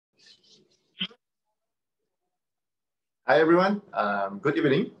Hi everyone, good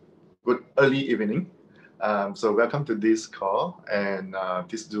evening, good early evening. So welcome to this call and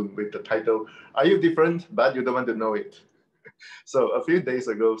this Zoom with the title, Are You Different But You Don't Want to Know It? So a few days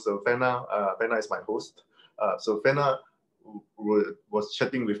ago, Fena is my host. Fena was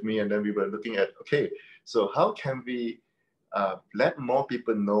chatting with me and then we were looking at, okay, so how can we let more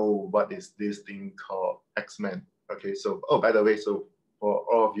people know what is this thing called X-Men? Okay, so, oh, by the way, so for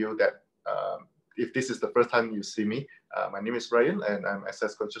all of you that, if this is the first time you see me, my name is Ryan and I'm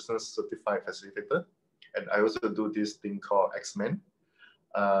Access Consciousness Certified Facilitator. And I also do this thing called X-Men.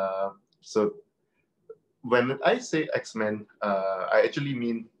 So when I say X-Men, I actually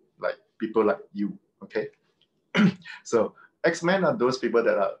mean like people like you, okay? So X-Men are those people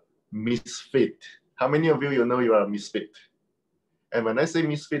that are misfit. How many of you know you are a misfit? And when I say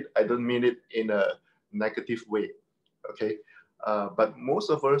misfit, I don't mean it in a negative way, okay? But most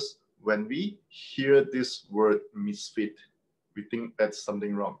of us, when we hear this word misfit, we think that's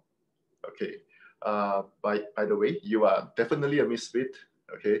something wrong, okay? By the way, you are definitely a misfit,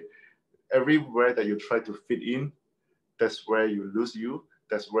 okay? Everywhere that you try to fit in, that's where you lose you.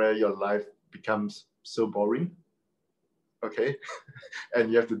 That's where your life becomes so boring, okay?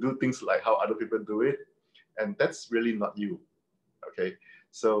 And you have to do things like how other people do it. And that's really not you, okay?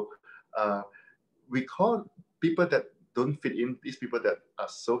 So we call people that don't fit in, these people that are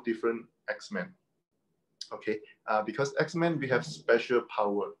so different, X-Men, okay? Because X-Men, we have special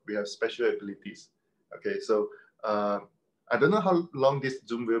power, we have special abilities, okay? So I don't know how long this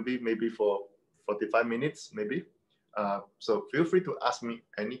Zoom will be, maybe for 45 minutes, maybe. So feel free to ask me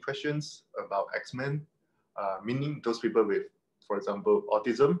any questions about X-Men, meaning those people with, for example,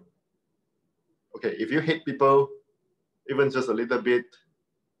 autism. Okay, if you hate people, even just a little bit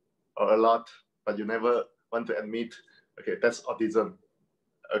or a lot, but you never want to admit, okay, that's autism,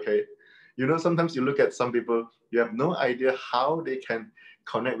 okay? You know, sometimes you look at some people, you have no idea how they can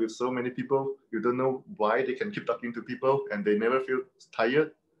connect with so many people. You don't know why they can keep talking to people and they never feel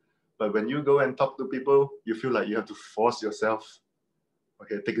tired. But when you go and talk to people, you feel like you have to force yourself.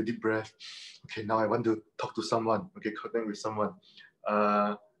 Okay, take a deep breath. Okay, now I want to talk to someone. Okay, connect with someone.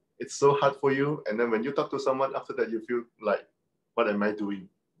 It's so hard for you. And then when you talk to someone, after that, you feel like, what am I doing?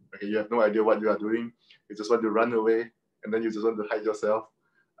 Okay, you have no idea what you are doing. You just want to run away, and then you just want to hide yourself.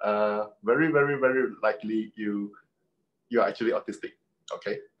 Very, very, very likely you're actually autistic.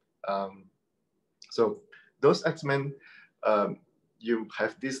 Okay, so those X-Men, you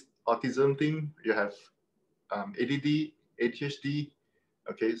have this autism thing. You have ADD, ADHD.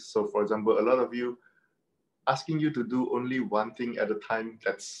 Okay, so for example, a lot of you asking you to do only one thing at a time,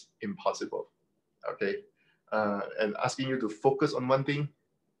 that's impossible. Okay, and asking you to focus on one thing,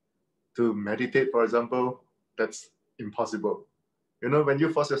 to meditate, for example, that's impossible. You know, when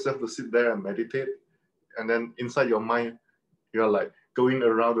you force yourself to sit there and meditate, and then inside your mind, you're like going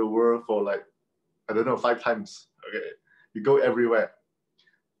around the world for like, I don't know, 5 times. Okay, you go everywhere.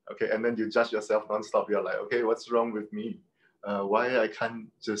 Okay, and then you judge yourself nonstop. You're like, okay, what's wrong with me? Why I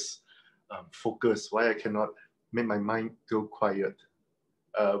can't just focus? Why I cannot make my mind go quiet?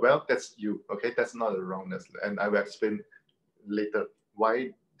 Well, that's you. Okay, that's not a wrongness, and I will explain later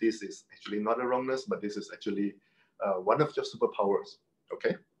why this is actually not a wrongness, but this is actually one of your superpowers.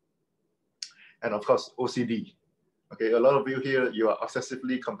 Okay, and of course OCD. Okay, a lot of you here, you are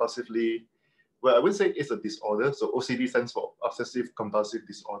obsessively compulsively. Well, I wouldn't say it's a disorder. So OCD stands for obsessive compulsive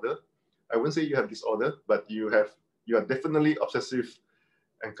disorder. I wouldn't say you have disorder, but you are definitely obsessive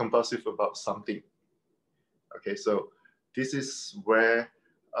and compulsive about something. Okay, so this is where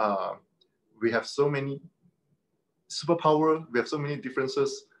we have so many superpower, we have so many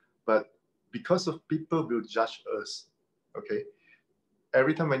differences, but because of people will judge us, okay?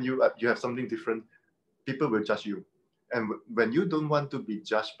 Every time when you have something different, people will judge you. And when you don't want to be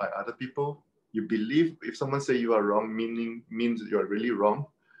judged by other people, you believe if someone say you are wrong, means you are really wrong,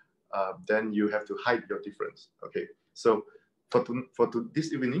 then you have to hide your difference. Okay, so for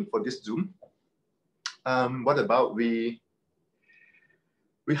this evening, for this Zoom, what about we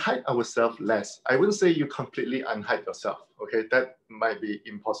hide ourselves less? I wouldn't say you completely unhide yourself. Okay, that might be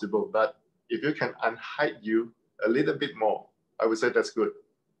impossible, but if you can unhide you a little bit more, I would say that's good.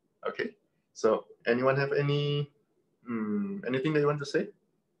 Okay, so anyone have anything that you want to say?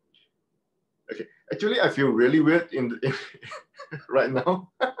 Okay, actually, I feel really weird right now.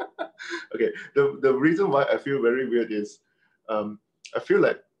 Okay, the reason why I feel very weird is I feel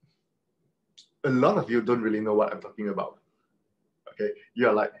like a lot of you don't really know what I'm talking about. Okay,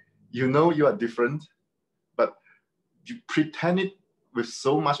 you're like, you know you are different, but you pretend it with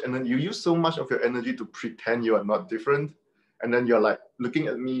so much, and then you use so much of your energy to pretend you are not different, and then you're like looking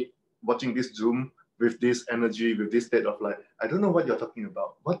at me watching this Zoom with this energy, with this state of like, I don't know what you're talking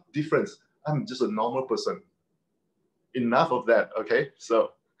about. What difference? I'm just a normal person. Enough of that, okay?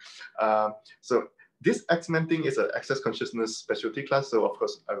 So this X-Men thing is an access consciousness specialty class. So of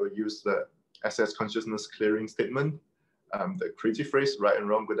course, I will use the access consciousness clearing statement, the creative phrase, right and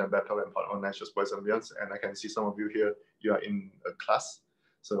wrong, good and bad, power and part, online, shows, boys and beyonds. And I can see some of you here, you are in a class.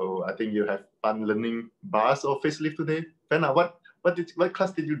 So I think you have fun learning bars or facelift today. Fenna, what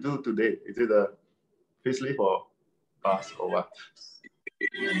class did you do today? Is it a facelift or bars or what?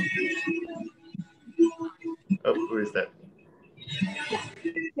 Oh, who is that?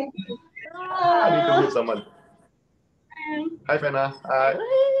 I need to mute someone. Hi, Fenna. Hi.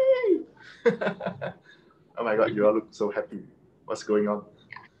 Oh my God, you all look so happy. What's going on?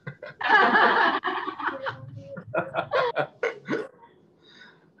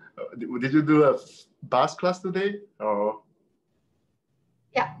 Did you do a bars class today? Or?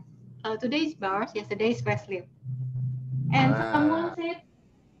 Yeah, today is bars, yesterday is facelift. And someone said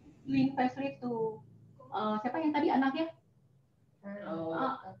doing facelift to siapa yang tadi anaknya?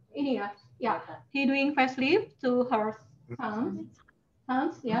 Ini ya, yeah. He doing facelift to her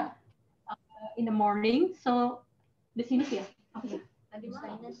sons, yeah, in the morning. So di sini sih ya, apa ya? Tadi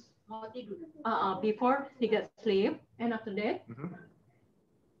mau tidur. Before he get sleep, and after that,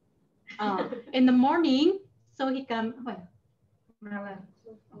 in the morning, so he can apa ya?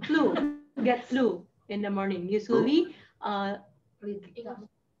 Get flu in the morning. Usually,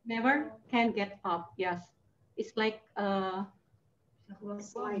 never can get up. Yes, it's like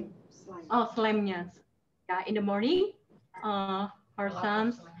slime. Oh, slime-nya. Yeah, in the morning, her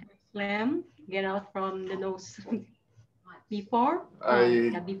son's slime get out from the nose. Before,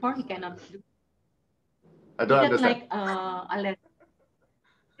 before he cannot do. I don't understand. Like allergy.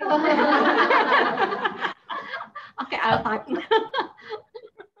 Okay, I'll type.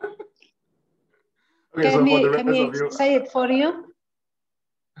 Okay, so for the rest can of you, say it for you?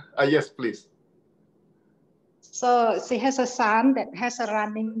 Yes, please. So she has a son that has a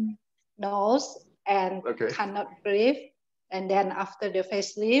running nose and cannot breathe. And then after the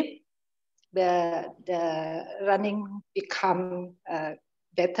facelift, the running become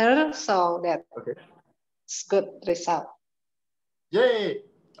better. So that's good result. Yay!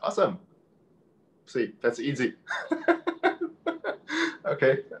 Awesome. See, that's easy.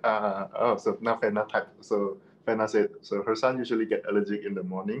 Okay. So now Fenna typed. So Fenna said, so her son usually get allergic in the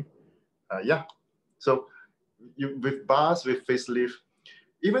morning. Yeah. So with bars, with facelift,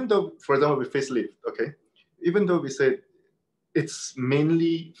 even though, for example, with facelift, okay, even though we said it's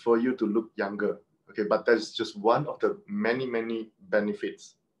mainly for you to look younger, okay, but that's just one of the many, many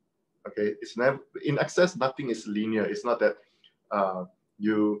benefits. Okay, it's never in access. Nothing is linear. It's not that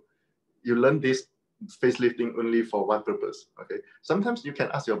you learn this facelifting only for one purpose. Okay, sometimes you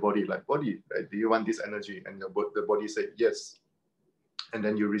can ask your body, like, body, right, do you want this energy? And the body say yes, and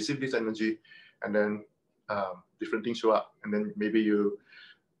then you receive this energy, and then different things show up, and then maybe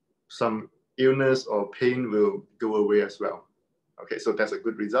some illness or pain will go away as well. Okay, so that's a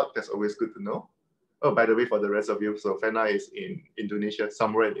good result. That's always good to know. Oh, by the way, for the rest of you, so Fenna is in Indonesia,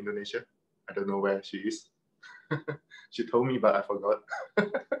 somewhere in Indonesia. I don't know where she is. She told me, but I forgot.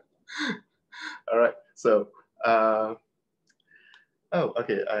 All right, so,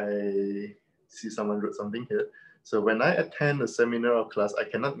 okay, I see someone wrote something here. So when I attend a seminar or class, I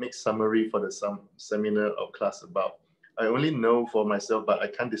cannot make summary for the seminar or class about. I only know for myself, but I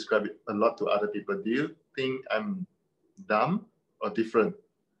can't describe it a lot to other people. Do you think I'm dumb or different?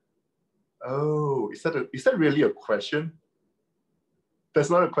 Oh, is that really a question?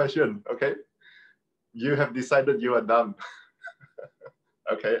 That's not a question, okay? You have decided you are dumb.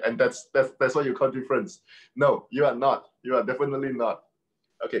 Okay, and that's what you call difference. No, you are not. You are definitely not.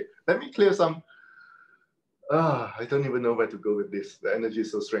 Okay, let me clear some. I don't even know where to go with this. The energy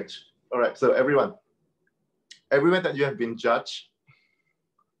is so strange. All right, so everywhere that you have been judged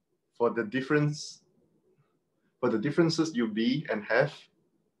for the differences you be and have,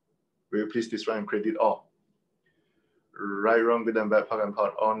 will you please destroy and create it all? Right, wrong, good and bad, power and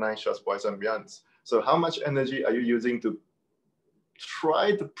part, all 9 shots, boys and beyonds. So how much energy are you using to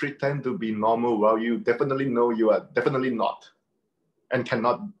try to pretend to be normal while you definitely know you are definitely not and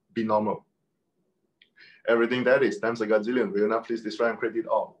cannot be normal? Everything that is times a gazillion. Will you now please destroy and create it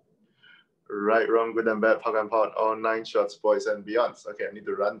all? Right, wrong, good and bad, power and part, all 9 shots, boys and beyonds. Okay, I need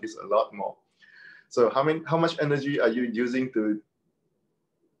to run this a lot more. So how much energy are you using to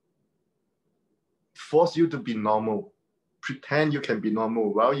force you to be normal? Pretend you can be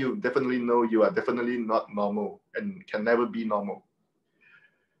normal while you definitely know you are definitely not normal and can never be normal.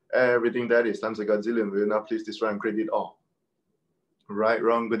 Everything that is times a gazillion. Will you now please destroy and create it all? Right,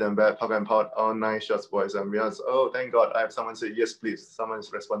 wrong, good and bad, pop and pot, all 9 shots, boys and beyonds. Oh, thank God, I have someone say yes, please. Someone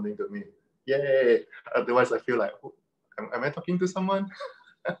is responding to me. Yay! Otherwise, I feel like, oh, am I talking to someone?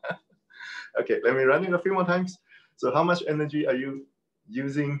 Okay, let me run it a few more times. So how much energy are you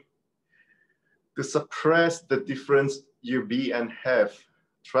using to suppress the difference you be and have?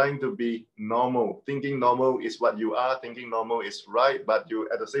 Trying to be normal, thinking normal is what you are, thinking normal is right, but you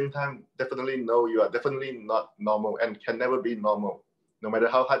at the same time definitely know you are definitely not normal and can never be normal, no matter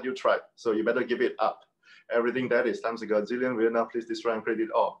how hard you try. So you better give it up. Everything that is times a godzillion will now please destroy and create it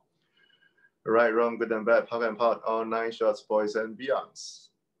all. Right, wrong, good and bad, pop and pot, all 9 shots, boys and beyonds.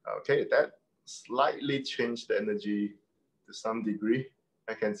 Okay, that slightly changed the energy to some degree.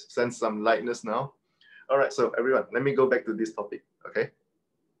 I can sense some lightness now. All right, so everyone, let me go back to this topic, okay?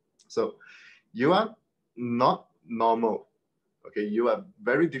 So you are not normal, okay? You are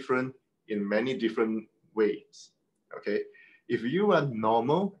very different in many different ways, okay? If you are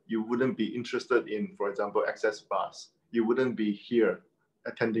normal, you wouldn't be interested in, for example, access bars. You wouldn't be here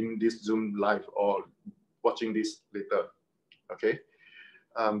attending this Zoom live or watching this later, okay?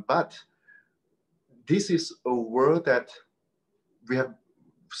 But this is a world that we have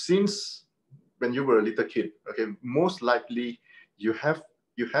since when you were a little kid, okay? Most likely you had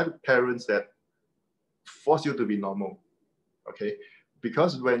parents that force you to be normal, okay?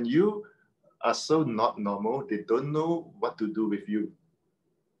 Because when you are so not normal, they don't know what to do with you.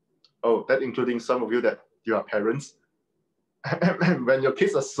 Oh, that including some of you that you are parents. When your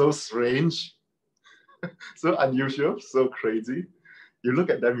kids are so strange, so unusual, so crazy, you look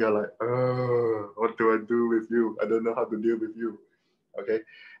at them, you're like, oh, what do I do with you? I don't know how to deal with you, okay?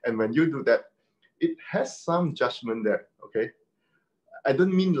 And when you do that, it has some judgment there, okay? I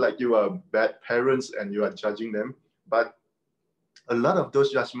don't mean like you are bad parents and you are judging them, but a lot of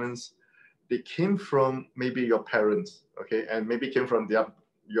those judgments, they came from maybe your parents, okay? And maybe came from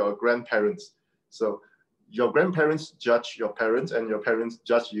your grandparents. So your grandparents judge your parents and your parents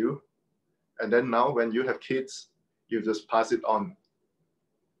judge you. And then now when you have kids, you just pass it on,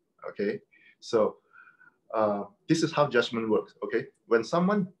 okay? So this is how judgment works, okay? When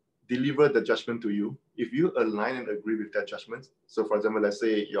someone delivers the judgment to you, if you align and agree with that judgment, so for example, let's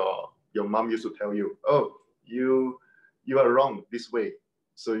say your mom used to tell you, oh, you are wrong this way.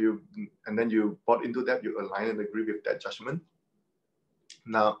 So and then you bought into that, you align and agree with that judgment.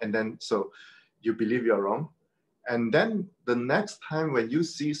 Now, and then, so you believe you're wrong. And then the next time when you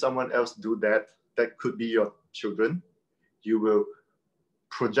see someone else do that, that could be your children, you will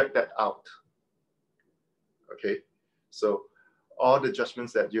project that out, okay? So all the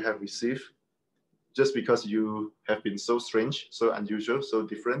judgments that you have received, just because you have been so strange, so unusual, so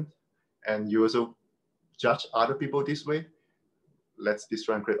different, and you also judge other people this way, let's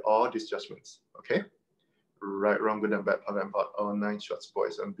destroy and create all these judgments, okay? Right, wrong, good and bad, pop and pot, all 9 shots,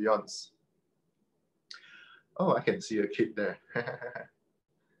 boys and beyonds. Oh, I can see a kid there.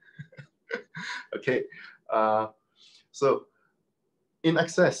 Okay, so in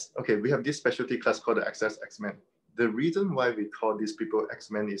Access, okay, we have this specialty class called the Access X-Men. The reason why we call these people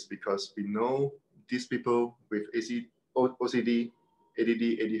X-Men is because we know these people with OCD, ADD,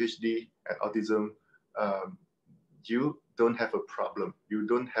 ADHD, and autism, you don't have a problem. You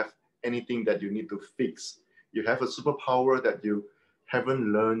don't have anything that you need to fix. You have a superpower that you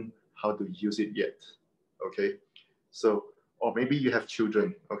haven't learned how to use it yet, okay? So, or maybe you have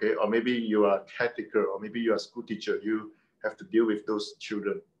children, okay? Or maybe you are a caretaker, or maybe you are a school teacher. You have to deal with those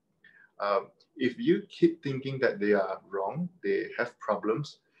children. If you keep thinking that they are wrong, they have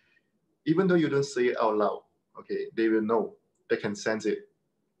problems, even though you don't say it out loud, okay, they will know, they can sense it.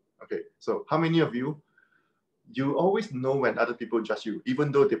 Okay, so how many of you always know when other people judge you,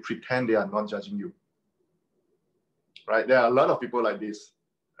 even though they pretend they are not judging you, right? There are a lot of people like this,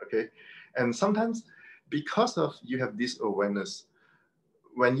 okay? And sometimes because of you have this awareness,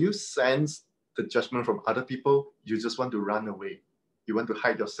 when you sense the judgment from other people, you just want to run away. You want to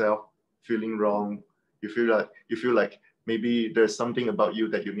hide yourself, feeling wrong. You feel like maybe there's something about you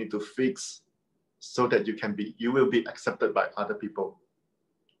that you need to fix so that you will be accepted by other people.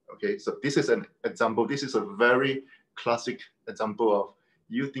 Okay, so this is an example. This is a very classic example of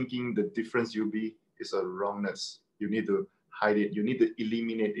you thinking the difference you be is a wrongness. You need to hide it. You need to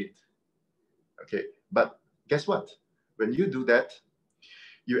eliminate it. Okay, but guess what? When you do that,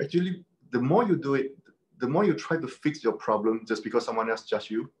 you actually, the more you do it, the more you try to fix your problem just because someone else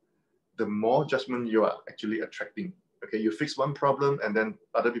judged you, the more judgment you are actually attracting. Okay, you fix one problem and then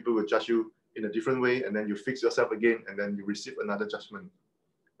other people will judge you in a different way, and then you fix yourself again and then you receive another judgment.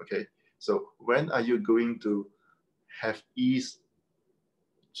 Okay, so when are you going to have ease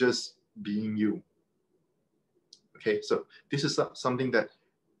just being you? Okay, so this is something that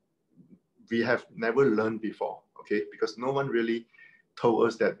we have never learned before, okay? Because no one really told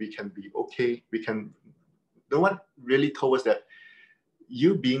us that we can be okay. No one really told us that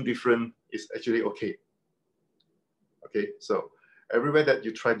you being different is actually okay. Okay, so everywhere that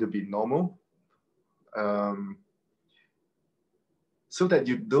you try to be normal, so that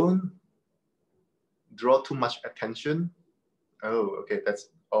you don't draw too much attention. Oh, okay, that's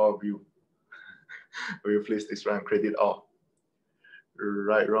all of you. Will you please describe and credit all?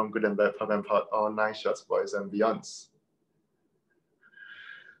 Right, wrong, good and bad, pop and pot, all 9 shots, boys and beyonds.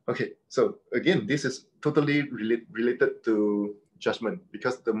 Okay, so again, this is totally related to judgment,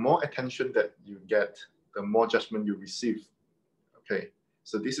 because the more attention that you get, the more judgment you receive. Okay,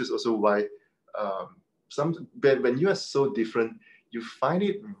 so this is also why when you are so different, you find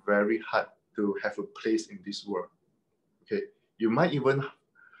it very hard to have a place in this world. Okay, you might even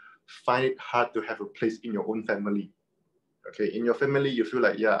find it hard to have a place in your own family. Okay, in your family, you feel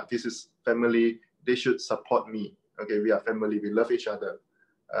like, yeah, this is family, they should support me. Okay, we are family, we love each other.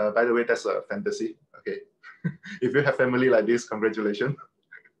 By the way, that's a fantasy. Okay, if you have family like this, congratulations.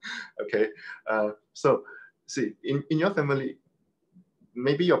 Okay, so see, in your family,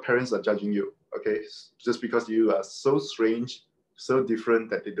 maybe your parents are judging you. Okay, just because you are so strange, so different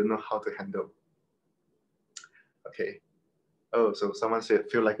that they don't know how to handle. Okay. Oh, so someone said,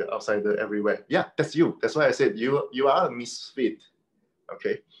 feel like an outsider everywhere. Yeah, that's you. That's why I said you are a misfit.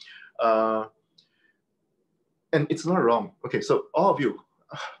 Okay. And it's not wrong. Okay, so all of you,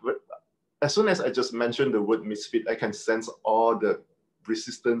 as soon as I just mentioned the word misfit, I can sense all the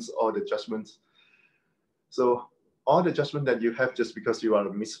resistance, all the judgments. So all the judgment that you have just because you are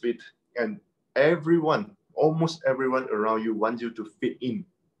a misfit, and everyone, almost everyone around you wants you to fit in.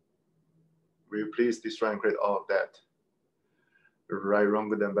 Will you please destroy and create all of that? Right, wrong,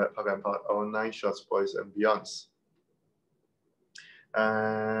 good and bad, pop and pot, all 9 shots, boys and beyonds.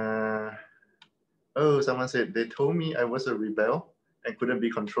 Oh, someone said, they told me I was a rebel and couldn't be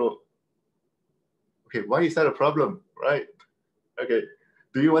controlled. Okay, why is that a problem, right? Okay,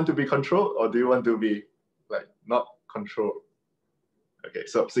 do you want to be controlled or do you want to be like not controlled? Okay,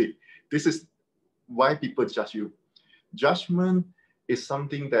 so see, this is why people judge you. Judgment is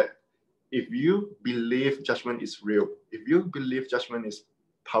something that if you believe judgment is real, if you believe judgment is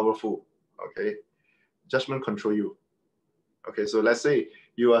powerful, okay, judgment control you. Okay, so let's say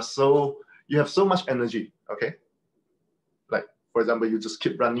you have so much energy, okay? Like, for example, you just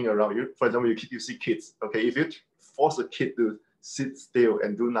keep running around. For example, you see kids, okay? If you force a kid to sit still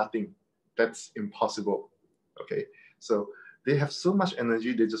and do nothing, that's impossible, okay? So they have so much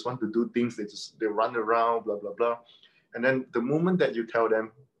energy, they just want to do things, they run around, blah, blah, blah. And then the moment that you tell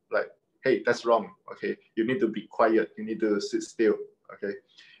them, like, hey, that's wrong, okay? You need to be quiet, you need to sit still, okay?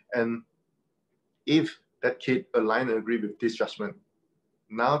 And if that kid align and agree with this judgment,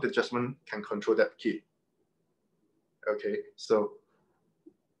 now the judgment can control that kid. Okay, so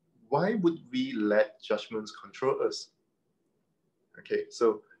why would we let judgments control us? Okay,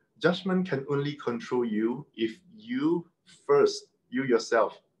 so judgment can only control you if you first, you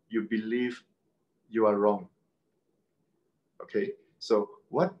yourself, you believe you are wrong. Okay, so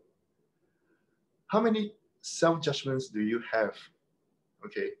how many self-judgments do you have?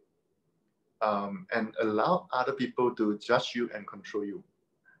 Okay, and allow other people to judge you and control you.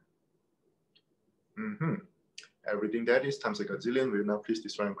 Everything that is times a gazillion will now please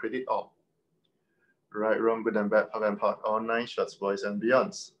destroy and credit all. Right, wrong, good and bad, pop and pot, all 9 shots, boys and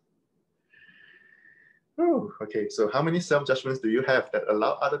beyonds. Oh, okay, so how many self-judgments do you have that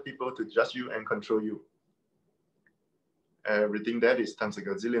allow other people to judge you and control you? Everything that is times a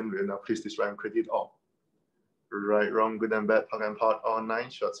gazillion will now please destroy and credit all. Right, wrong, good and bad, pop and pot, all 9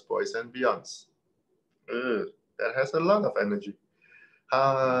 shots, boys and beyonds. That has a lot of energy.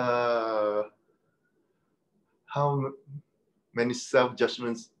 How many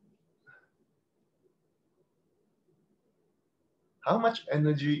self-judgments? How much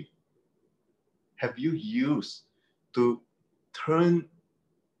energy have you used to turn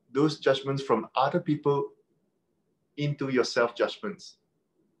those judgments from other people into your self-judgments?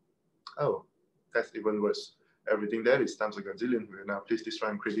 Oh, that's even worse. Everything that is times a gazillion will now please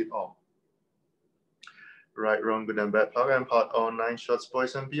destroy and credit all. Right, wrong, good and bad, pop and pot, all 9 shots,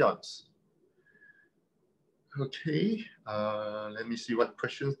 boys and beyonds. Okay, let me see what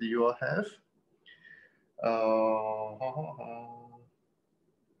questions do you all have.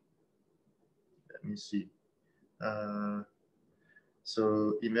 Let me see.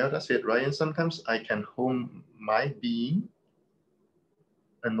 So Imelda said, Ryan, sometimes I can hone my being,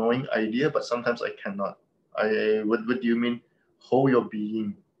 annoying idea, but sometimes I cannot. What do you mean, hold your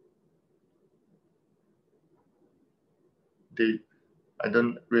being? I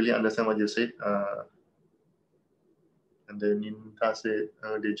don't really understand what you said. And then Ninta said,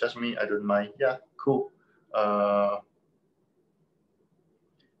 they judge me, I don't mind. Yeah, cool. All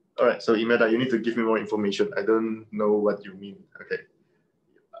right, so Imelda, you need to give me more information. I don't know what you mean. Okay.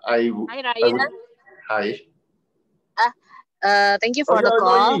 Hi, Ryan. Hi. Thank you for the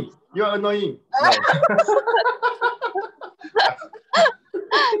call. Annoying. You're annoying. No.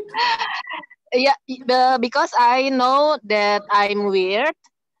 Yeah, because I know that I'm weird.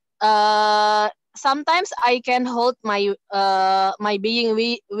 Sometimes I can hold my my being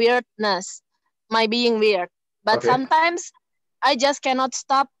weirdness, my being weird. But Okay. sometimes I just cannot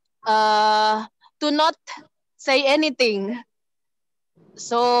stop to not say anything.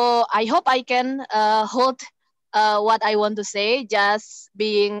 So I hope I can hold what I want to say, just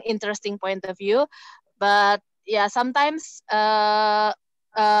being interesting point of view. But yeah, sometimes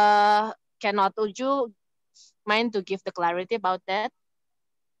cannot. Would you mind to give the clarity about that?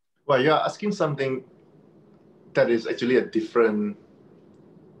 Well, you're asking something that is actually a different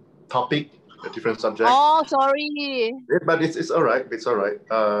topic, a different subject. Oh, sorry. But it's all right. It's all right.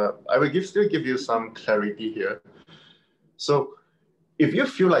 I will still give you some clarity here. So if you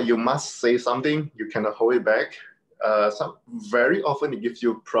feel like you must say something, you cannot hold it back. Very often it gives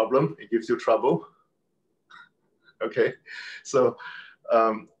you a problem. It gives you trouble. Okay. So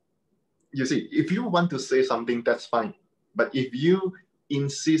you see, if you want to say something, that's fine. But if you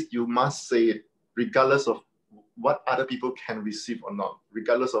insist you must say it, regardless of what other people can receive or not,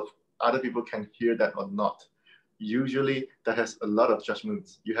 regardless of other people can hear that or not, usually that has a lot of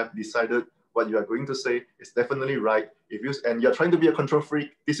judgments. You have decided what you are going to say is definitely right. And you're trying to be a control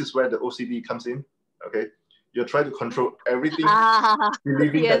freak, this is where the OCD comes in. Okay, you're trying to control everything,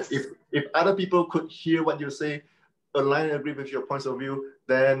 believing yes. that if other people could hear what you say, align and agree with your points of view,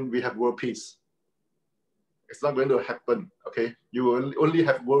 then we have world peace. It's not going to happen. Okay, you will only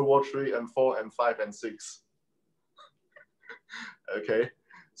have World War III and 4 and 5 and 6. Okay,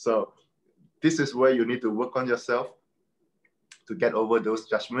 so this is where you need to work on yourself to get over those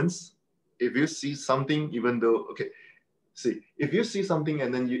judgments. If you see something, even though, okay, see, if you see something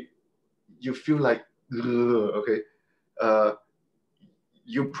and then you feel like, okay,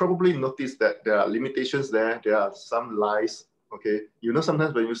 you probably notice that there are limitations there. There are some lies. Okay, you know,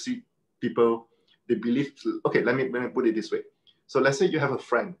 sometimes when you see people, they believe. Okay, let me put it this way. So let's say you have a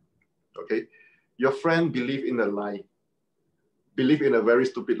friend. Okay, your friend believe in a lie, believe in a very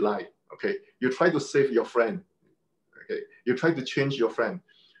stupid lie. Okay, you try to save your friend. Okay, you try to change your friend,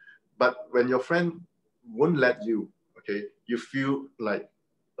 but when your friend won't let you, okay, you feel like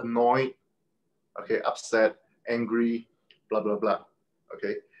annoyed, okay, upset, angry, blah blah blah.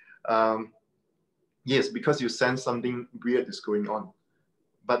 Okay, yes, because you sense something weird is going on,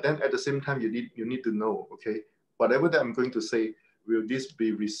 but then at the same time you need to know, okay, whatever that I'm going to say, will this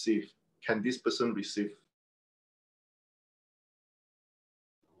be received? Can this person receive?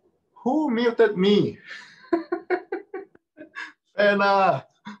 Who muted me? Anna,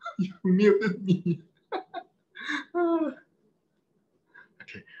 you muted me.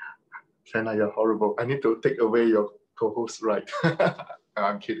 Okay, Anna, you're horrible. I need to take away your co-host right.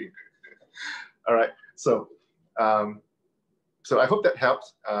 I'm kidding. All right, so so I hope that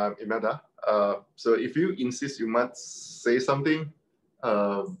helps, Imelda. So if you insist you must say something,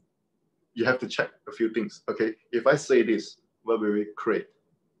 you have to check a few things. Okay, if I say this, what will it create?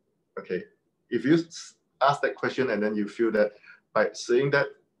 Okay, if you ask that question and then you feel that by saying that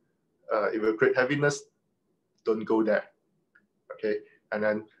it will create heaviness, don't go there. Okay, and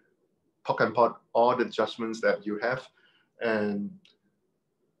then talk and pot all the judgments that you have, and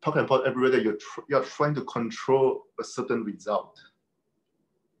talk and pot everywhere that you're trying to control a certain result.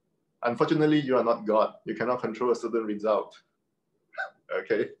 Unfortunately, you are not God. You cannot control a certain result.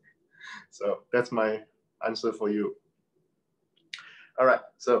 Okay, so that's my answer for you. All right,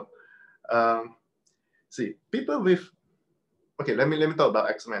 so see, people with, okay, let me talk about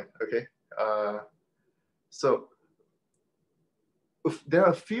X-Men. Okay, so if there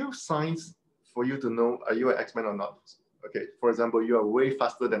are a few signs for you to know are you an X-Men or not. Okay, for example, you are way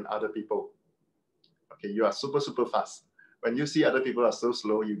faster than other people. Okay, you are super fast. When you see other people are so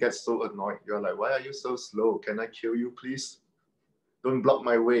slow, you get so annoyed. You're like, why are you so slow? Can I kill you, please? Don't block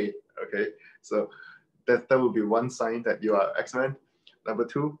my way. Okay, so that would be one sign that you are X-Men. Number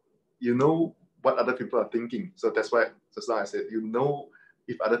two, you know what other people are thinking. So that's why just now I said, you know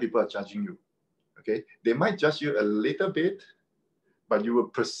if other people are judging you. Okay, they might judge you a little bit, but you will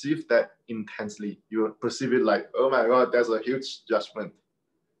perceive that intensely. You will perceive it like, oh my God, there's a huge judgment.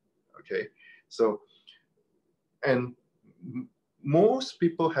 Okay, so, and most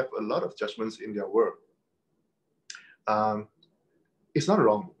people have a lot of judgments in their work. It's not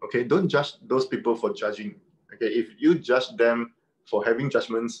wrong, okay? Don't judge those people for judging, okay? If you judge them for having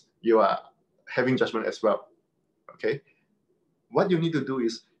judgments, you are having judgment as well, okay? What you need to do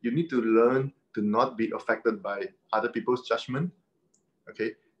is you need to learn to not be affected by other people's judgment,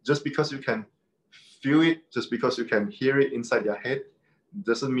 okay? Just because you can feel it, just because you can hear it inside your head,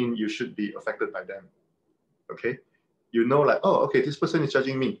 doesn't mean you should be affected by them, okay? You know, like, oh, okay, this person is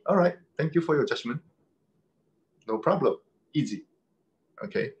judging me. All right, thank you for your judgment. No problem, easy.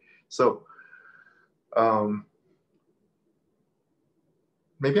 Okay, so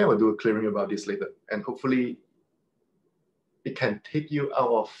maybe I will do a clearing about this later, and hopefully it can take you out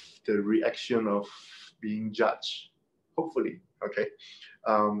of the reaction of being judged, hopefully, okay?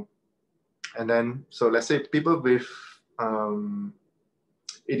 And then, so let's say people with ADD,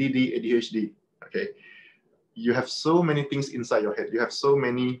 ADHD, okay? You have so many things inside your head. You have so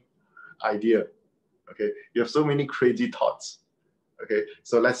many ideas, okay? You have so many crazy thoughts. Okay,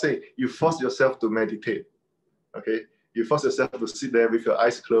 so let's say you force yourself to meditate. Okay, you force yourself to sit there with your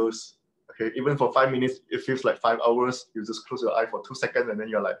eyes closed. Okay, even for 5 minutes, it feels like 5 hours. You just close your eye for 2 seconds, and then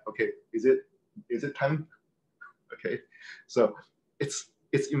you're like, okay, is it time? Okay, so it's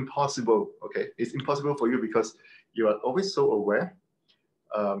impossible. Okay, it's impossible for you because you are always so aware.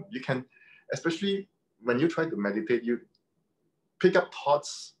 You can, especially when you try to meditate, you pick up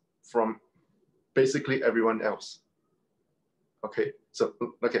thoughts from basically everyone else. Okay, so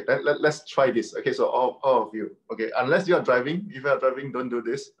okay, let's try this. Okay, so all of you, okay, unless you are driving, if you are driving, don't do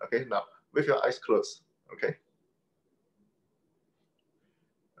this. Okay, now with your eyes closed. Okay,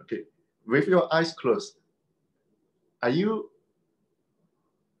 okay, with your eyes closed, are you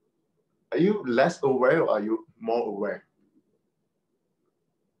less aware or are you more aware?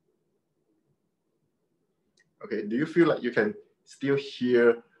 Okay, do you feel like you can still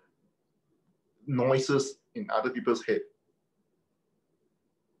hear noises in other people's head?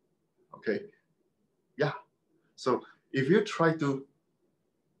 Okay, yeah. So if you try to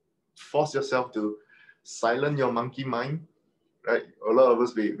force yourself to silence your monkey mind, right? A lot of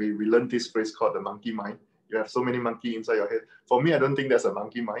us, we learned this phrase called the monkey mind. You have so many monkeys inside your head. For me, I don't think that's a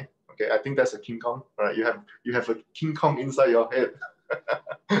monkey mind. Okay, I think that's a King Kong. All right, you have a King Kong inside your head.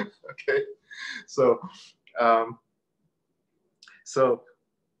 Okay, so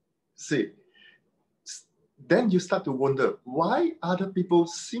see, then you start to wonder why other people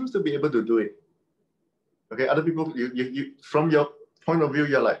seems to be able to do it. Okay, other people, you from your point of view,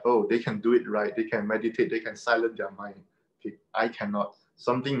 you're like, oh, they can do it right. They can meditate. They can silence their mind. Okay, I cannot.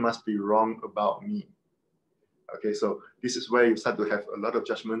 Something must be wrong about me. Okay, so this is where you start to have a lot of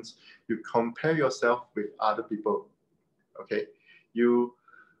judgments. You compare yourself with other people. Okay, you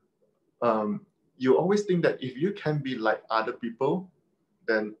always think that if you can be like other people,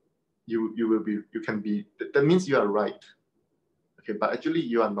 then you can be. That means you are right. Okay, but actually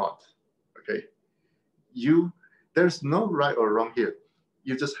you are not. Okay, there's no right or wrong here.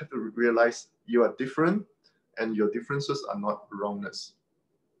 You just have to realize you are different, and your differences are not wrongness.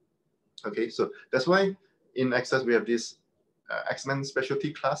 Okay, so that's why in Access we have this X-Men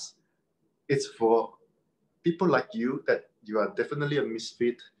specialty class. It's for people like you that you are definitely a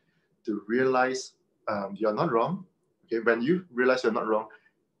misfit to realize you're not wrong. Okay, when you realize you're not wrong,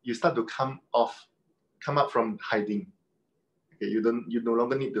 you start to come up from hiding. Okay, you no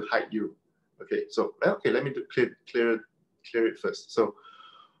longer need to hide you. Okay, so okay, let me clear it first. So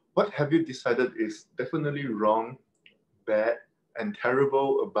what have you decided is definitely wrong, bad, and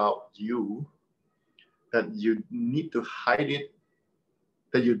terrible about you, that you need to hide it,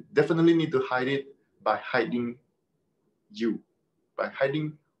 that you definitely need to hide it by hiding you, by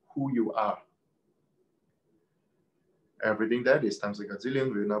hiding who you are. Everything that is times a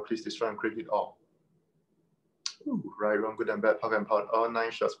gazillion will now please destroy and create it all. Ooh, right, wrong, good and bad, POC and POD, all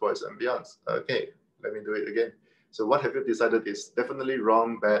 9 short spoils and beyonds. Okay, let me do it again. So what have you decided is definitely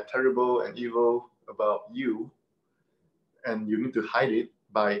wrong, bad, terrible, and evil about you, and you need to hide it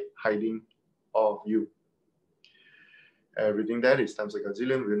by hiding all of you. Everything that is times a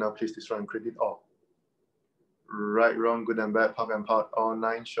gazillion will now please destroy and create it all. Right, wrong, good and bad, POC and POD, all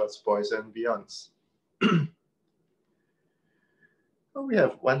 9 short spoils and beyonds. Oh, we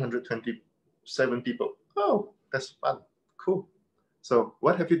have 127 people. Oh, that's fun. Cool. So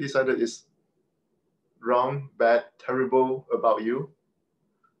what have you decided is wrong, bad, terrible about you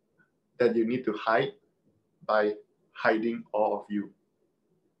that you need to hide by hiding all of you?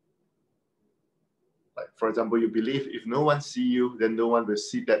 Like, for example, you believe if no one see you, then no one will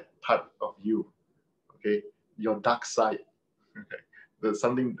see that part of you. Okay, your dark side. Okay, there's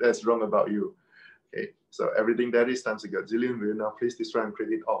something that's wrong about you. Okay, so everything that is times a gazillion will now please destroy and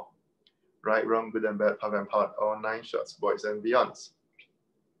create it all. Right, wrong, good and bad, pug and part, all 9 shorts, boys and beyonds.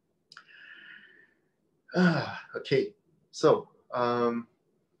 Okay, so I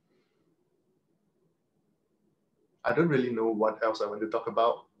don't really know what else I want to talk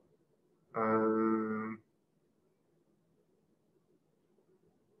about.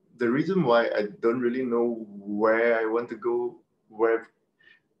 The reason why I don't really know where I want to go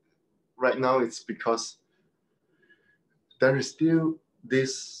right now, it's because there is still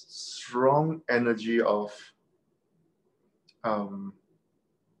this strong energy of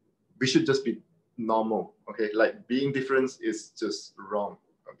we should just be normal, okay? Like being different is just wrong,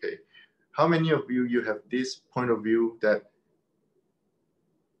 okay? How many of you have this point of view that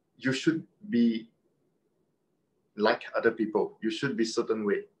you should be like other people, you should be certain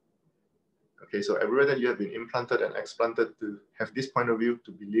way? Okay, so everywhere that you have been implanted and explanted to have this point of view,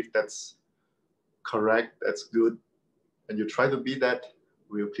 to believe that's correct, that's good, and you try to be that,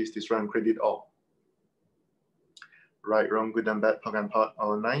 will please destroy and credit all. Right, wrong, good and bad, pug and part,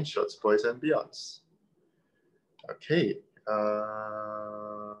 all 9 shorts, boys and beyonds. Okay.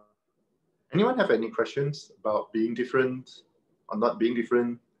 Anyone have any questions about being different or not being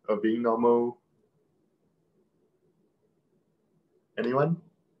different or being normal? Anyone?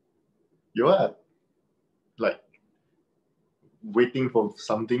 You are like waiting for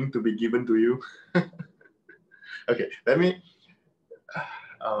something to be given to you. Okay, let me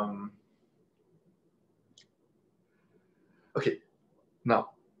okay, now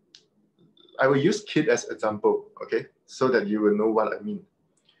I will use kid as example, okay, so that you will know what I mean.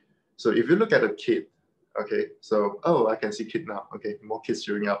 So if you look at a kid, okay, so, oh, I can see kid now, okay, more kids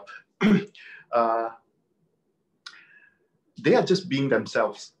showing up. They are just being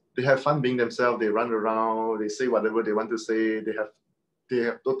themselves. They have fun being themselves, they run around, they say whatever they want to say, they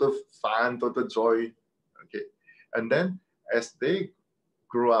have total fun, total joy, okay. And then as they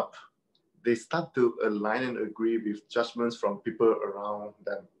grow up, they start to align and agree with judgments from people around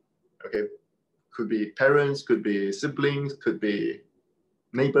them, okay. Could be parents, could be siblings, could be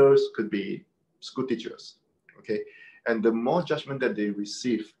neighbors, could be school teachers, okay. And the more judgment that they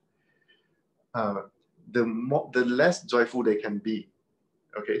receive, the less joyful they can be,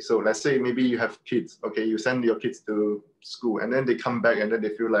 okay. So let's say maybe you have kids, okay, you send your kids to school and then they come back and then they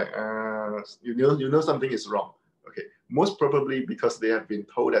feel like, you know something is wrong, okay. Most probably because they have been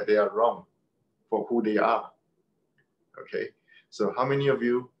told that they are wrong for who they are, okay. So how many of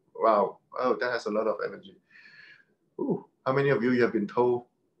you, wow, oh, that has a lot of energy. Ooh, how many of you have been told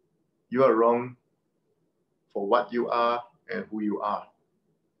you are wrong for what you are and who you are?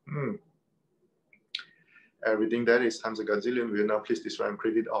 Everything that is times a gazillion will now please destroy and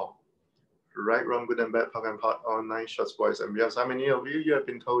credit all. Right, wrong, good and bad, pug and part, all 9 shorts, boys and beyonds. How many of you have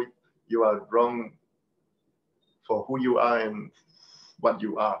been told you are wrong for who you are and what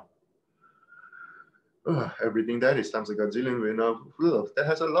you are? Everything that is times a gazillion will now, that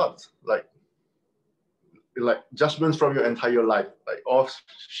has a lot, like judgments from your entire life, like all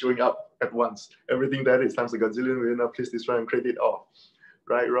showing up at once. Everything that is times a gazillion will now please destroy and credit all.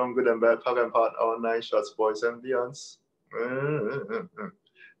 Right, wrong, good and bad, pug and part, all 9 shorts, boys and beyonds.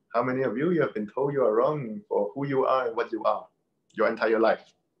 How many of you have been told you are wrong for who you are and what you are your entire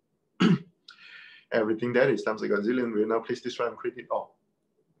life? Everything that is times a gazillion will now please destroy and credit all.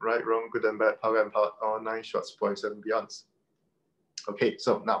 Right, wrong, good and bad, pug and part, all 9 shorts, boys and beyonds. Okay,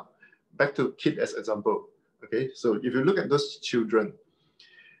 so now back to kid as example. Okay, so if you look at those children,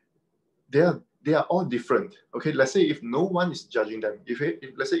 they are all different. Okay, let's say if no one is judging them,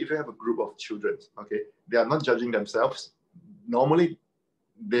 let's say if you have a group of children, okay, they are not judging themselves. Normally,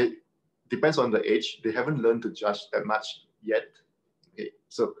 they depends on the age, they haven't learned to judge that much yet. Okay,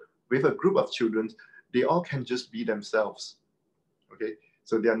 so with a group of children, they all can just be themselves. Okay,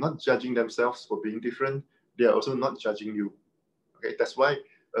 so they are not judging themselves for being different. They are also not judging you. Okay, that's why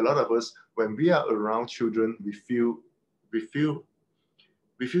a lot of us, when we are around children, we feel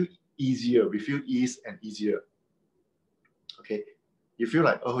easier, we feel ease and easier. Okay, you feel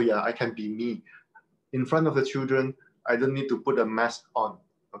like, oh yeah, I can be me. In front of the children, I don't need to put a mask on.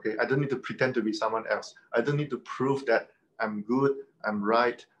 Okay, I don't need to pretend to be someone else. I don't need to prove that I'm good, I'm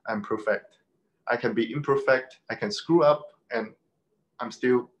right, I'm perfect. I can be imperfect, I can screw up, and I'm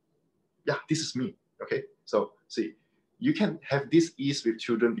still, yeah, this is me. Okay, so see, you can have this ease with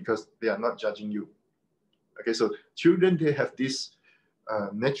children because they are not judging you. Okay, so children, they have this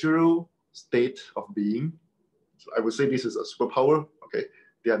natural state of being. So I would say this is a superpower. Okay,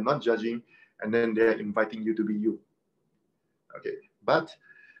 they are not judging, and then they're inviting you to be you. Okay, but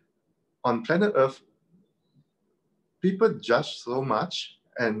on planet Earth, people judge so much,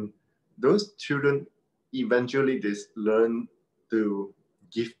 and those children eventually they learn to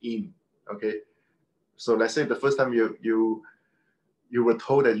give in. Okay, so let's say the first time you were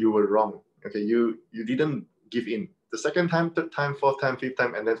told that you were wrong. Okay, you didn't give in. The second time, third time, fourth time, fifth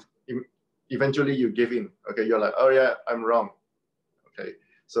time, and then eventually you give in. Okay, you're like, oh yeah, I'm wrong. Okay,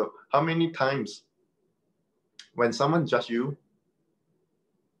 so how many times when someone judges you,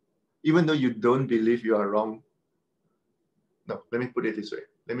 even though you don't believe you are wrong? No, let me put it this way.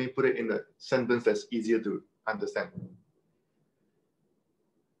 Let me put it in a sentence that's easier to understand.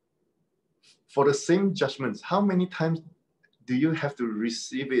 For the same judgments, how many times do you have to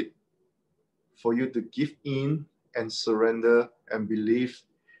receive it for you to give in and surrender and believe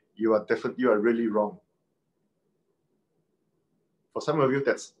you are really wrong? For some of you,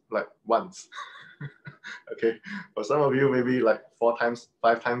 that's like once. Okay, for some of you, maybe like 4 times,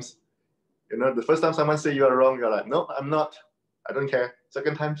 5 times. You know, the first time someone say you are wrong, you're like, no, I'm not. I don't care.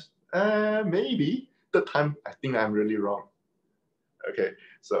 Second time, maybe. Third time, I think I'm really wrong. Okay,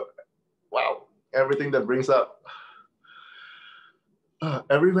 so wow, everything that brings up,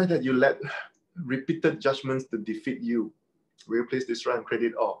 everywhere that you let repeated judgments to defeat you, will you please destroy and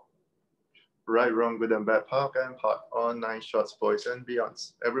credit all? Right, wrong, good and bad, park and part, all 9 shorts, boys and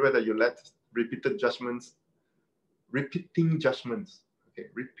beyonds. Everywhere that you let repeating judgments, okay,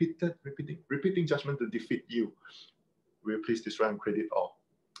 repeating judgment to defeat you, will you please destroy and credit all?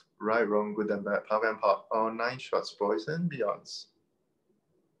 Right, wrong, good and bad, park and part, all 9 shorts, boys and beyonds.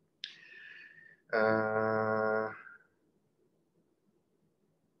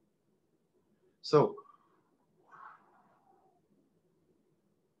 So,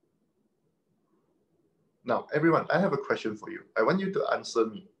 now, everyone, I have a question for you. I want you to answer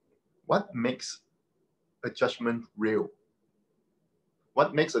me. What makes a judgment real?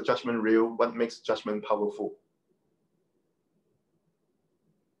 What makes a judgment real? What makes judgment powerful?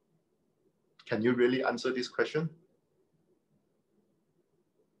 Can you really answer this question?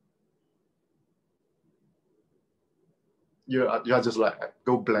 You are just like,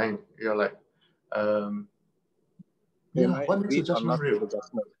 go blank. You're like, yeah, what makes a judgment real?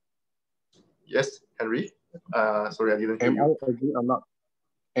 Yes, Henry? Sorry, I didn't hear you. I agree or not?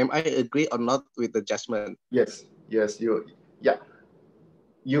 Am I agree or not with the judgment? Yes,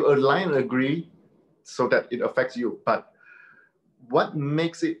 you align and agree so that it affects you. But what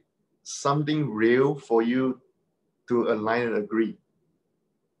makes it something real for you to align and agree?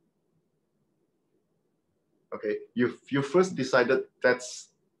 Okay, you first decided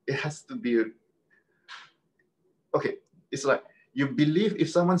it has to be okay. It's like you believe if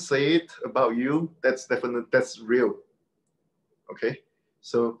someone say it about you, that's real. Okay,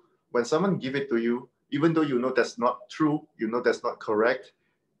 so when someone give it to you, even though you know that's not true, you know that's not correct,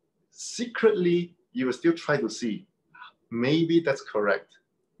 secretly you will still try to see, maybe that's correct.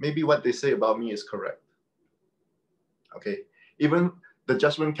 Maybe what they say about me is correct. Okay, even the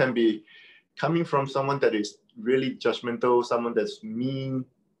judgment can be coming from someone that is really judgmental, someone that's mean.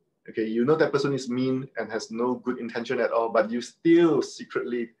 Okay, you know that person is mean and has no good intention at all, but you still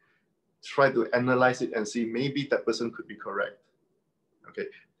secretly try to analyze it and see maybe that person could be correct. Okay,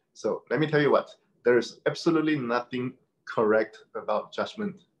 so let me tell you what, there is absolutely nothing correct about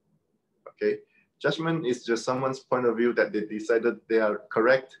judgment. Okay, judgment is just someone's point of view that they decided they are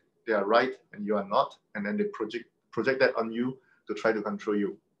correct, they are right, and you are not, and then they project that on you to try to control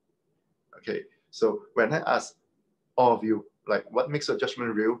you. Okay, so when I ask all of you, like, what makes a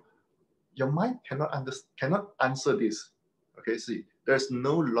judgment real? Your mind cannot answer this. Okay, see, there's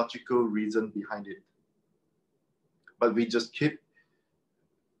no logical reason behind it. But we just keep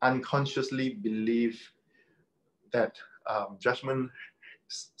unconsciously believe that judgment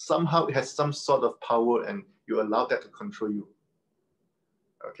somehow it has some sort of power and you allow that to control you.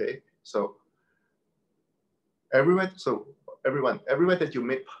 Okay, so everywhere that you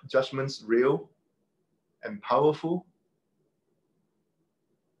make judgments real and powerful,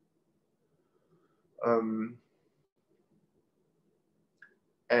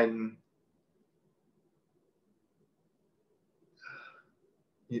 and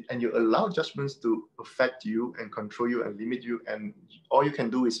you allow judgments to affect you and control you and limit you, and all you can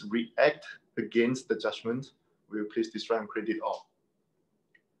do is react against the judgment, will you please destroy and credit all?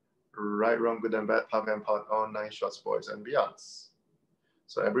 Right, wrong, good and bad, park and part, all 9 shorts, boys and beyonds.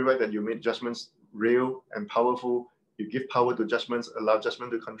 So everywhere that you make judgments real and powerful, you give power to judgments, allow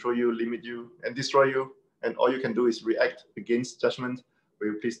judgment to control you, limit you, and destroy you, and all you can do is react against judgment, will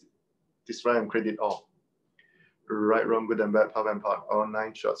you please destroy and credit all? Right, wrong, good and bad, park and part, all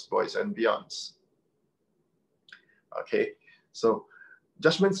 9 shorts, boys and beyonds. Okay, so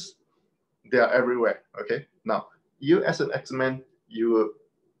judgments, they are everywhere. Okay, now you as an X-Man, you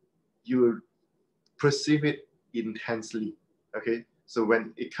perceive it intensely. Okay, So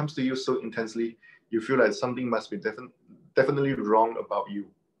when it comes to you so intensely, you feel like something must be definitely wrong about you.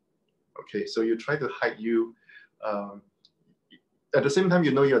 Okay, so you try to hide you. At the same time,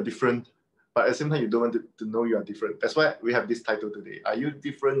 you know you're different, but at the same time, you don't want to know you are different. That's why we have this title today. Are you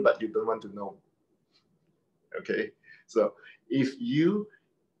different, but you don't want to know? Okay, so if you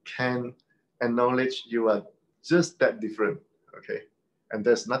can acknowledge you are just that different, okay, and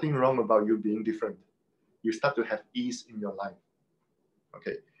there's nothing wrong about you being different, you start to have ease in your life.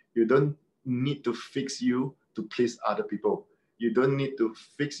 Okay, you don't need to fix you to please other people. You don't need to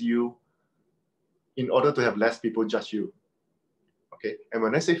fix you in order to have less people judge you. Okay, and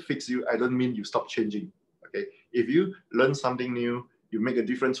when I say fix you, I don't mean you stop changing. Okay, if you learn something new, you make a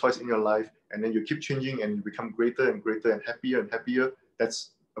different choice in your life, and then you keep changing and you become greater and greater and happier,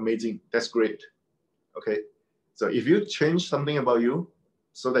 that's amazing. That's great. Okay, so if you change something about you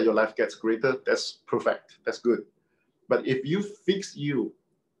so that your life gets greater, that's perfect. That's good. But if you fix you,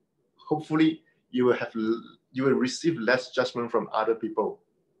 hopefully you will receive less judgment from other people.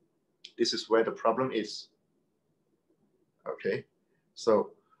 This is where the problem is. Okay,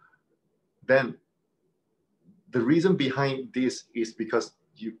 so then the reason behind this is because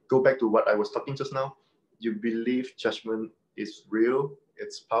you go back to what I was talking just now. You believe judgment is real,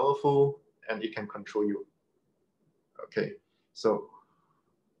 it's powerful, and it can control you. Okay, so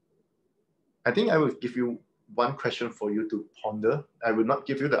I think I will give you one question for you to ponder. I will not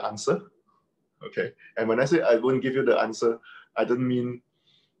give you the answer. Okay, and when I say I won't give you the answer, I don't mean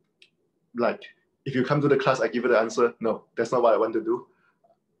like if you come to the class, I give you the answer. No, that's not what I want to do.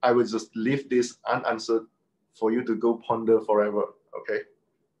 I will just leave this unanswered for you to go ponder forever. Okay,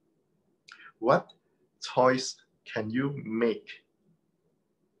 what choice can you make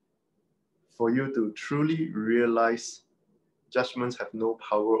for you to truly realize judgments have no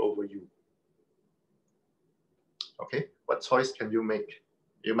power over you? Okay, what choice can you make?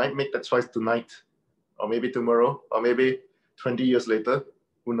 You might make that choice tonight, or maybe tomorrow, or maybe 20 years later.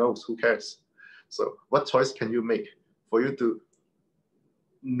 Who knows? Who cares? So what choice can you make for you to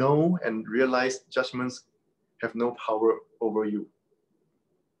know and realize judgments have no power over you?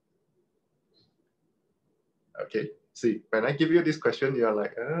 Okay, see, when I give you this question, you're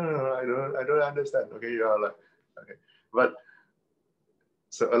like, oh, I don't understand. Okay, you're like, okay, but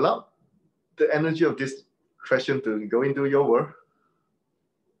so allow the energy of this question to go into your world.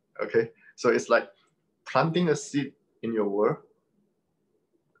 Okay, so it's like planting a seed in your world.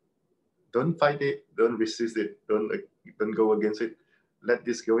 Don't fight it, don't resist it, don't go against it. Let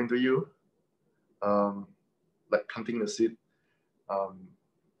this go into you, like planting a seed.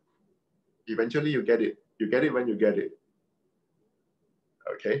 Eventually you get it. You get it when you get it.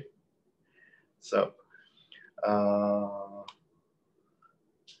 Okay, so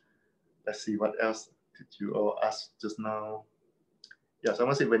let's see, what else did you all ask just now? Yeah,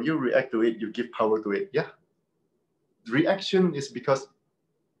 someone said when you react to it, you give power to it. Yeah, reaction is because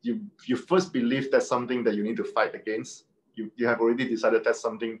you first believe that's something that you need to fight against. You have already decided that's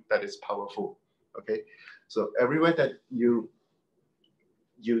something that is powerful. Okay, so everywhere that you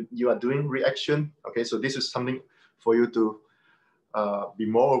are doing reaction, okay, so this is something for you to be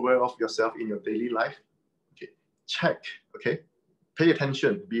more aware of yourself in your daily life. Okay, check, okay, pay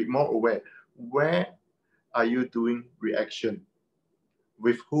attention, be more aware. Where are you doing reaction?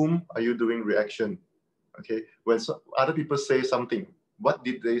 With whom are you doing reaction? Okay, when other people say something, what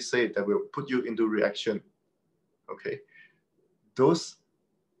did they say that will put you into reaction? Okay, those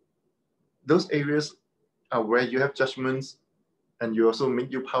areas are where you have judgments, and you also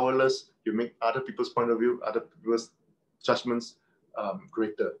make you powerless. You make other people's point of view, other people's judgments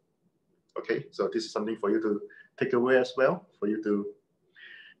greater. Okay, so this is something for you to take away as well, for you to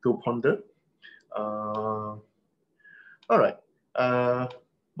go ponder. All right.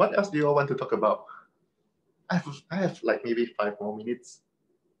 What else do you all want to talk about? I have like maybe 5 more minutes.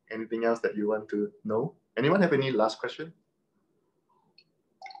 Anything else that you want to know? Anyone have any last question?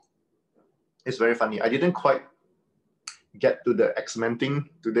 It's very funny. I didn't quite get to the X-Men thing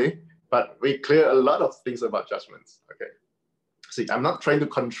today, but we clear a lot of things about judgments. Okay. See, I'm not trying to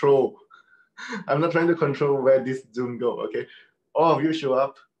control. I'm not trying to control where this Zoom go. Okay. All of you show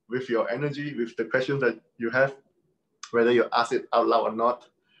up with your energy, with the questions that you have, whether you ask it out loud or not.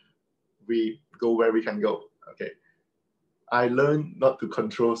 We go where we can go. Okay. I learned not to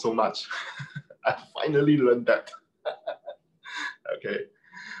control so much. I finally learned that. Okay.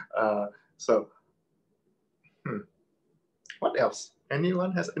 So, what else?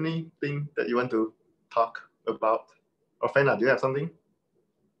 Anyone has anything that you want to talk about? Or Fena, do you have something?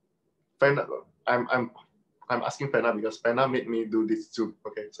 Fena, I'm asking Fena because Fena made me do this too.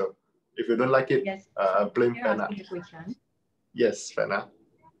 Okay, so if you don't like it, yes. blame You're Fena. asking the question. Yes, Fana.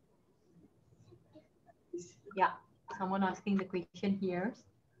 Yeah, someone asking the question here.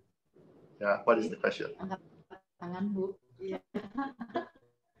 Yeah, what is the question?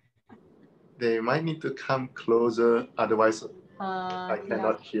 They might need to come closer, otherwise I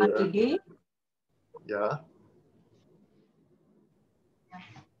cannot hear. Yeah.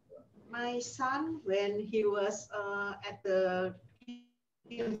 My son, when he was at the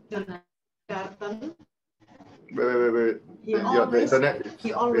kindergarten, Wait. He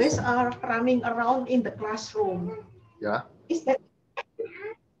always are running around in the classroom. Yeah. Is that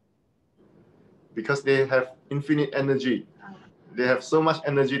because they have infinite energy? They have so much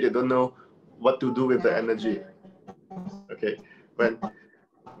energy, they don't know what to do with the energy. Okay.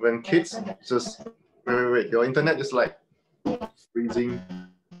 When kids just wait. Your internet is like freezing.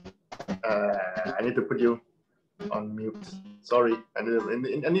 I need to put you on mute. Sorry, I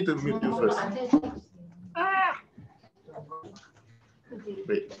need to mute you first.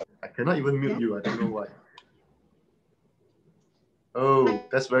 Wait, I cannot even mute you. I don't know why. Oh,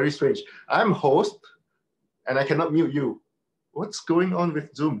 that's very strange. I'm host and I cannot mute you. What's going on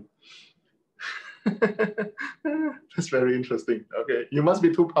with Zoom? That's very interesting. Okay, you must be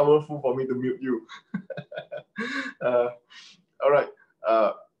too powerful for me to mute you. All right.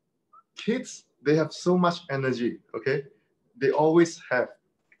 Kids, they have so much energy. Okay, they always have.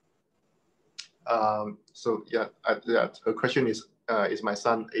 So yeah, her question is my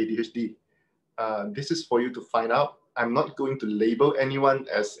son ADHD? This is for you to find out. I'm not going to label anyone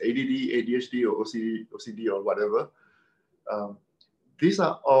as ADD, ADHD, or OCD or whatever. These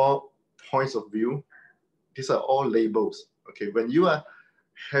are all points of view. These are all labels. Okay, when you are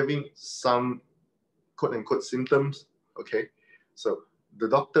having some quote unquote symptoms, okay, so the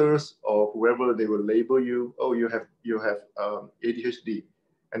doctors or whoever, they will label you. Oh, you have ADHD,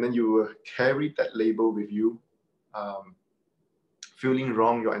 and then you will carry that label with you, feeling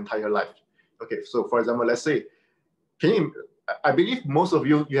wrong your entire life. Okay, so for example, let's say, I believe most of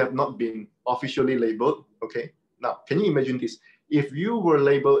you have not been officially labeled. Okay, now can you imagine this? If you were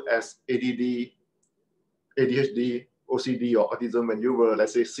labeled as ADD, ADHD, OCD, or autism when you were,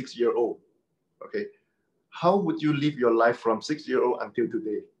 let's say, 6-year-old, okay, how would you live your life from 6-year-old until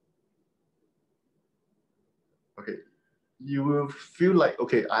today? Okay, you will feel like,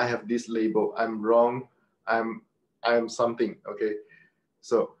 okay, I have this label, I'm wrong, I'm something. Okay,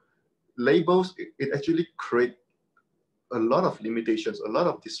 so labels, it actually create a lot of limitations, a lot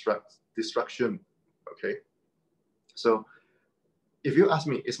of distraction. Okay, so if you ask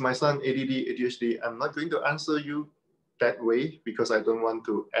me, is my son ADD, ADHD, I'm not going to answer you that way because I don't want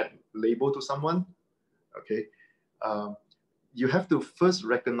to add label to someone. Okay, you have to first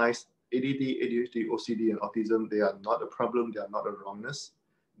recognize ADD, ADHD, OCD, and autism. They are not a problem. They are not a wrongness.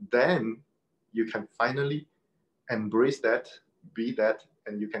 Then you can finally embrace that, be that,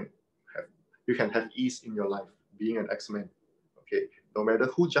 and you can have ease in your life being an X-Man. Okay, no matter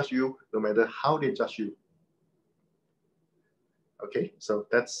who judge you, no matter how they judge you. Okay, so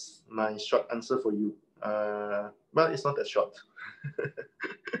that's my short answer for you. But it's not that short.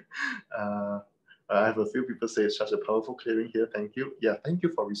 I have a few people say it's such a powerful clearing here. Thank you. Yeah, thank you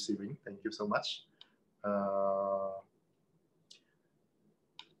for receiving. Thank you so much. Well,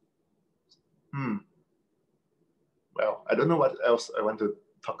 I don't know what else I want to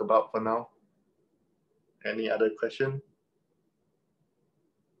talk about for now. Any other question?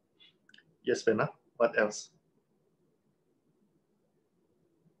 Yes, Fena, what else?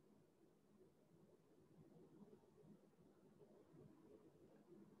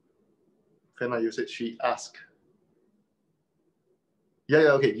 Fena, you said she asked.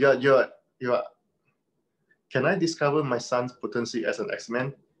 Yeah, okay. You are. Can I discover my son's potency as an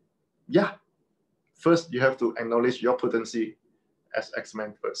X-Man? Yeah. First, you have to acknowledge your potency as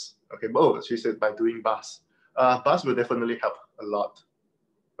X-Man first. Okay, but she said by doing bars. Bars will definitely help a lot.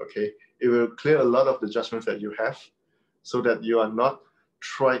 Okay, it will clear a lot of the judgments that you have, so that you are not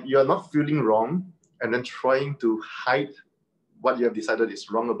feeling wrong and then trying to hide what you have decided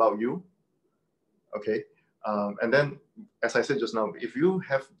is wrong about you. Okay, and then, as I said just now, if you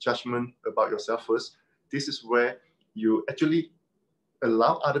have judgment about yourself first, this is where you actually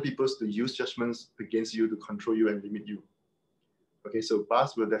allow other people to use judgments against you to control you and limit you. Okay, so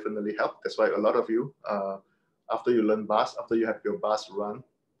bars will definitely help. That's why a lot of you, after you learn bars, after you have your bars run,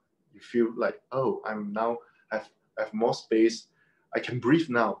 you feel like, oh, I have more space. I can breathe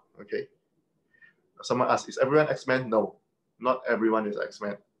now. Okay. Someone asks, is everyone X-Men? No, not everyone is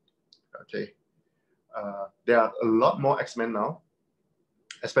X-Men. Okay. There are a lot more X-Men now,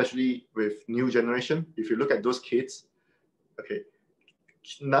 especially with new generation. If you look at those kids, okay,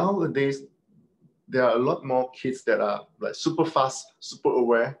 nowadays there are a lot more kids that are like super fast, super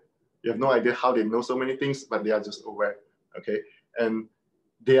aware. You have no idea how they know so many things, but they are just aware, okay? And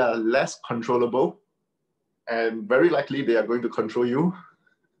they are less controllable, and very likely they are going to control you.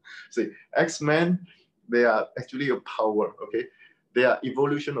 See, X-Men, they are actually a power, okay? They are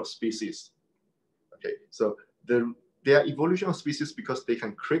evolution of species, okay? So they are evolution of species because they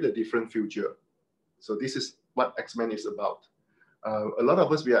can create a different future. So this is what X-Men is about. A lot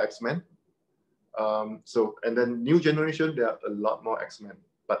of us, we are X-Men. And then new generation, there are a lot more X-Men,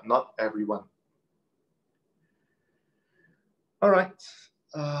 but not everyone. All right.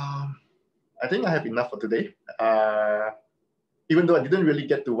 I think I have enough for today. Even though I didn't really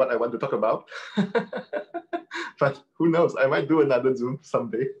get to what I want to talk about, but who knows? I might do another Zoom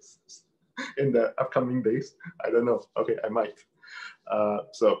someday in the upcoming days. I don't know. Okay, I might.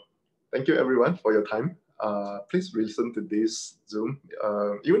 So thank you everyone for your time. Please listen to this Zoom.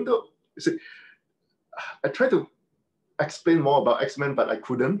 Even though, you see, I tried to explain more about X-Men, but I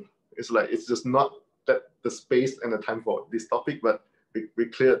couldn't. It's like, it's just not that the space and the time for this topic, but we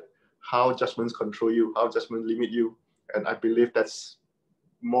cleared how judgments control you, how judgments limit you. And I believe that's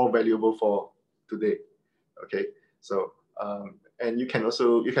more valuable for today. Okay, so, and you can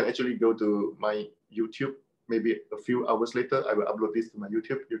actually go to my YouTube, maybe a few hours later, I will upload this to my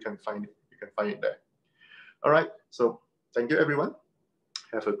YouTube. You can find it there. All right, so thank you everyone.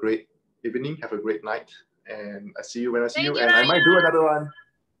 Have a great evening, have a great night, and I see you when I see you, and I might do another one.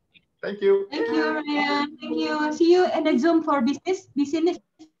 Thank you. Thank you, Ryan. Thank you. See you at the Zoom for business.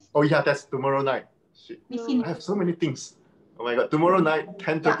 Oh yeah, that's tomorrow night. Shit. I have so many things. Oh my God, tomorrow night,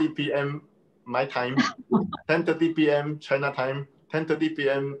 10:30 p.m. my time, 10:30 p.m. China time, 10:30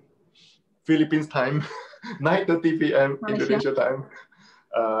 p.m. Philippines time, 9:30 p.m. Indonesia time.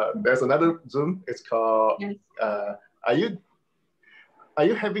 There's another Zoom. It's called, are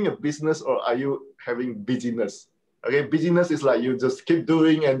you having a business or are you having busyness? Okay, busyness is like you just keep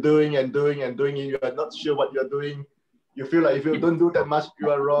doing and doing and doing and doing. You are not sure what you're doing. You feel like if you don't do that much, you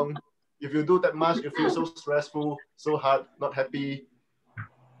are wrong. If you do that much, you feel so stressful, so hard, not happy.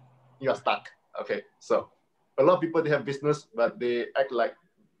 You are stuck. Okay, so a lot of people, they have business, but they act like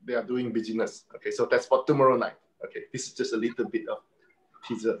they are doing busyness. Okay, so that's for tomorrow night. Okay, this is just a little bit of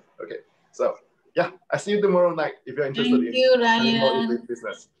teaser. Okay, so yeah, I see you tomorrow night if you're interested in having more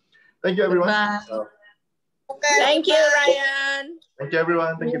business. Thank you, everyone. Thank you, Ryan. Thank you,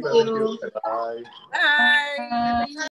 everyone. Thank you. Bye-bye. Bye.